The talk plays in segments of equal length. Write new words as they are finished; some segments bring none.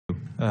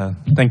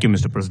Thank you,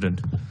 Mr. President.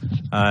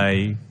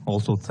 I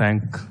also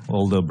thank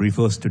all the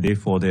briefers today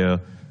for their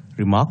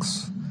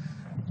remarks.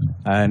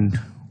 And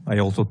I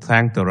also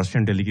thank the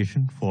Russian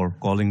delegation for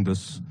calling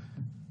this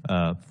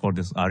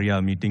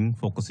Arria meeting,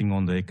 focusing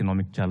on the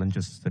economic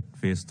challenges that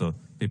face the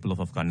people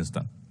of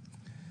Afghanistan.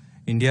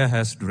 India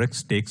has direct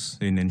stakes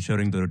in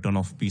ensuring the return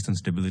of peace and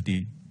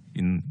stability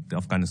in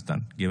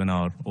Afghanistan, given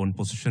our own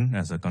position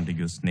as a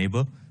contiguous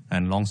neighbor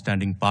and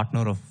long-standing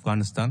partner of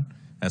Afghanistan,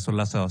 as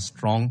well as our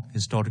strong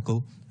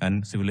historical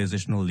and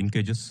civilizational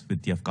linkages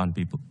with the Afghan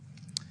people.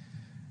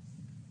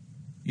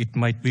 It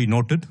might be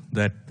noted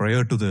that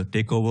prior to the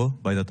takeover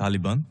by the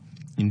Taliban,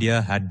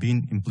 India had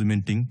been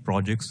implementing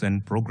projects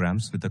and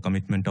programs with a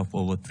commitment of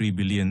over $3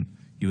 billion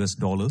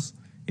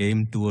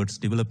aimed towards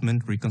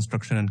development,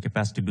 reconstruction, and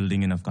capacity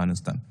building in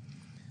Afghanistan.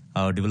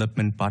 Our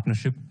development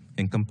partnership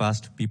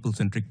encompassed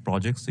people-centric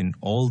projects in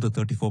all the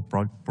 34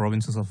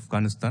 provinces of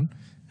Afghanistan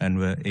and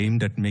were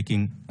aimed at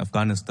making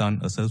Afghanistan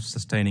a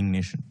self-sustaining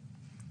nation.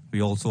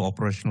 We also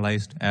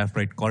operationalized air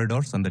freight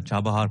corridors and the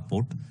Chabahar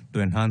port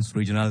to enhance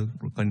regional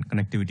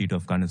connectivity to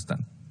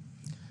Afghanistan.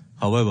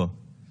 However,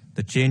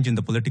 the change in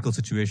the political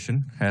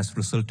situation has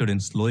resulted in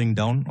slowing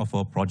down of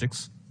our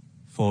projects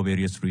for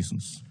various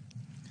reasons.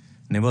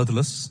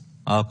 Nevertheless,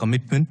 our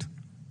commitment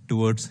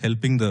towards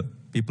helping the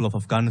people of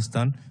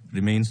Afghanistan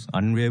remains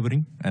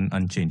unwavering and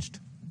unchanged.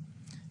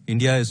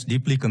 India is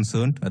deeply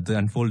concerned at the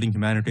unfolding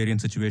humanitarian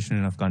situation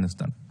in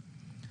Afghanistan.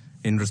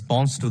 In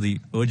response to the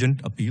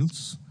urgent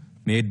appeals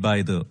made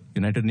by the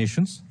United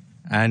Nations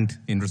and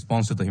in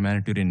response to the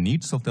humanitarian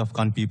needs of the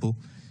Afghan people,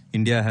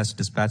 India has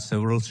dispatched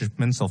several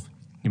shipments of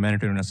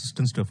humanitarian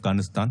assistance to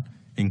Afghanistan,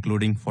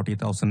 including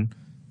 40,000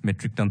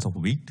 metric tons of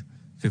wheat,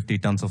 50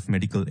 tons of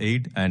medical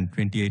aid, and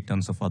 28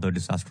 tons of other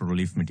disaster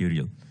relief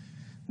material.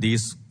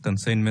 These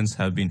consignments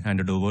have been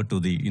handed over to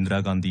the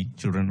Indira Gandhi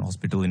Children's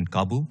Hospital in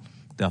Kabul,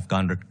 the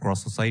Afghan Red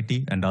Cross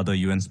Society, and other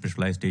UN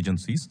specialized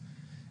agencies.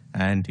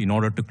 And in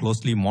order to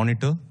closely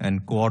monitor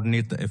and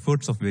coordinate the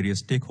efforts of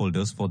various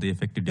stakeholders for the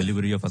effective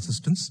delivery of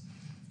assistance,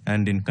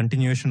 and in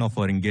continuation of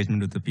our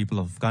engagement with the people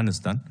of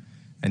Afghanistan,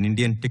 an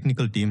Indian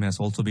technical team has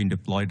also been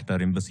deployed at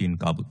our embassy in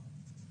Kabul.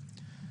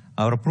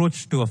 Our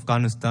approach to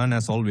Afghanistan,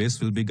 as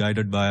always, will be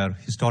guided by our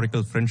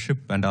historical friendship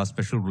and our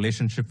special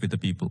relationship with the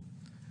people.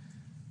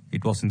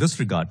 It was in this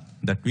regard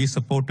that we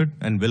supported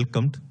and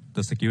welcomed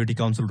the Security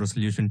Council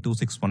Resolution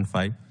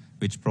 2615,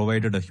 which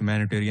provided a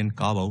humanitarian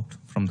carve-out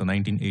from the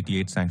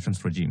 1988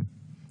 sanctions regime.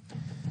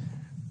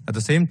 At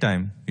the same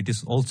time, it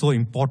is also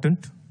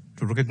important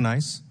to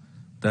recognize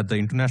that the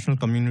international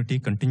community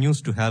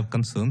continues to have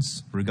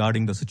concerns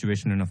regarding the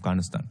situation in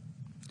Afghanistan.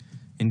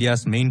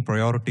 India's main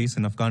priorities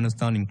in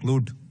Afghanistan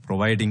include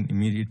providing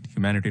immediate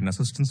humanitarian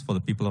assistance for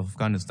the people of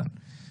Afghanistan,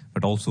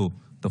 but also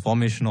the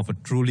formation of a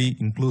truly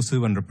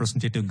inclusive and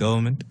representative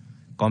government,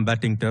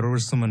 combating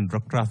terrorism and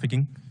drug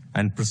trafficking,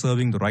 and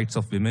preserving the rights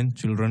of women,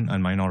 children,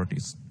 and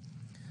minorities.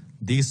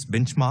 These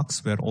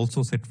benchmarks were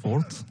also set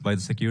forth by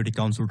the Security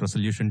Council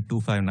Resolution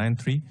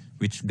 2593,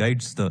 which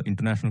guides the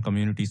international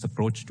community's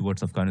approach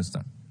towards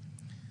Afghanistan.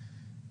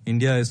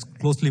 India is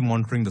closely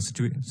monitoring the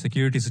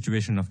security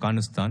situation in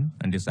Afghanistan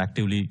and is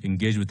actively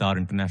engaged with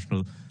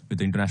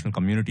the international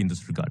community in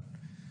this regard.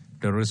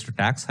 Terrorist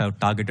attacks have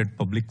targeted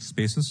public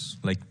spaces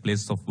like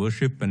places of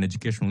worship and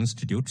educational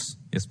institutes,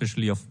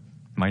 especially of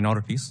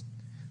minorities.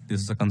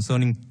 This is a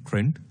concerning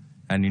trend,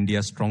 and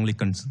India strongly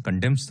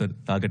condemns the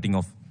targeting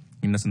of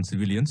innocent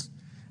civilians,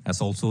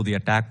 as also the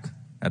attack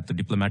at the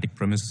diplomatic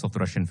premises of the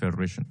Russian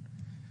Federation.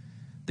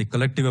 The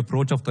collective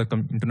approach of the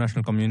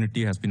international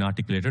community has been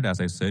articulated,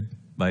 as I said,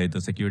 by the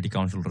Security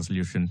Council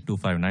Resolution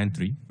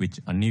 2593, which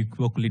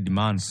unequivocally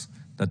demands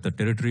that the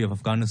territory of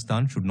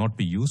Afghanistan should not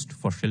be used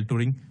for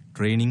sheltering,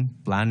 training,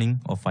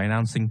 planning, or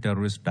financing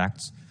terrorist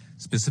acts,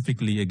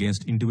 specifically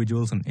against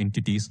individuals and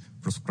entities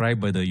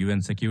prescribed by the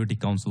UN Security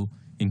Council,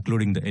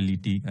 including the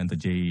LET and the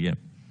JEM.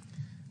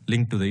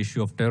 Linked to the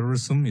issue of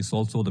terrorism is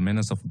also the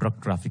menace of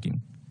drug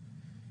trafficking.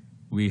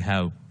 We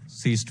have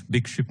seized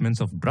big shipments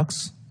of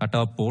drugs at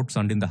our ports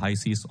and in the high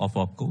seas off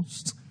our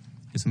coasts.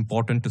 It's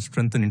important to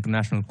strengthen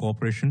international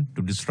cooperation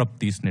to disrupt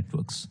these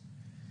networks.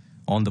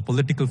 On the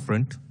political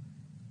front,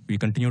 we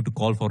continue to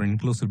call for an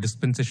inclusive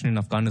dispensation in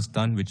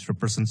Afghanistan, which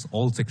represents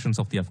all sections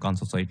of the Afghan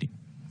society.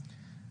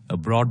 A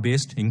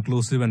broad-based,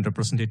 inclusive, and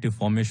representative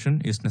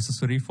formation is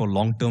necessary for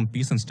long-term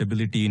peace and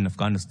stability in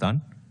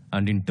Afghanistan,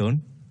 and in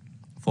turn,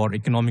 for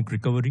economic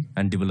recovery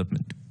and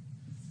development.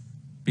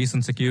 Peace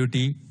and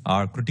security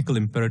are critical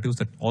imperatives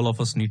that all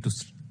of us need to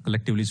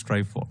collectively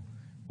strive for.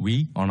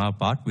 We, on our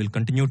part, will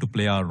continue to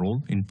play our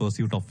role in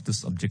pursuit of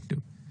this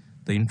objective.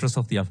 The interests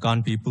of the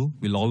Afghan people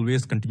will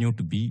always continue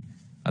to be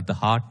at the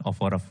heart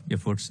of our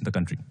efforts in the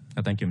country.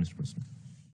 Thank you, Mr. President.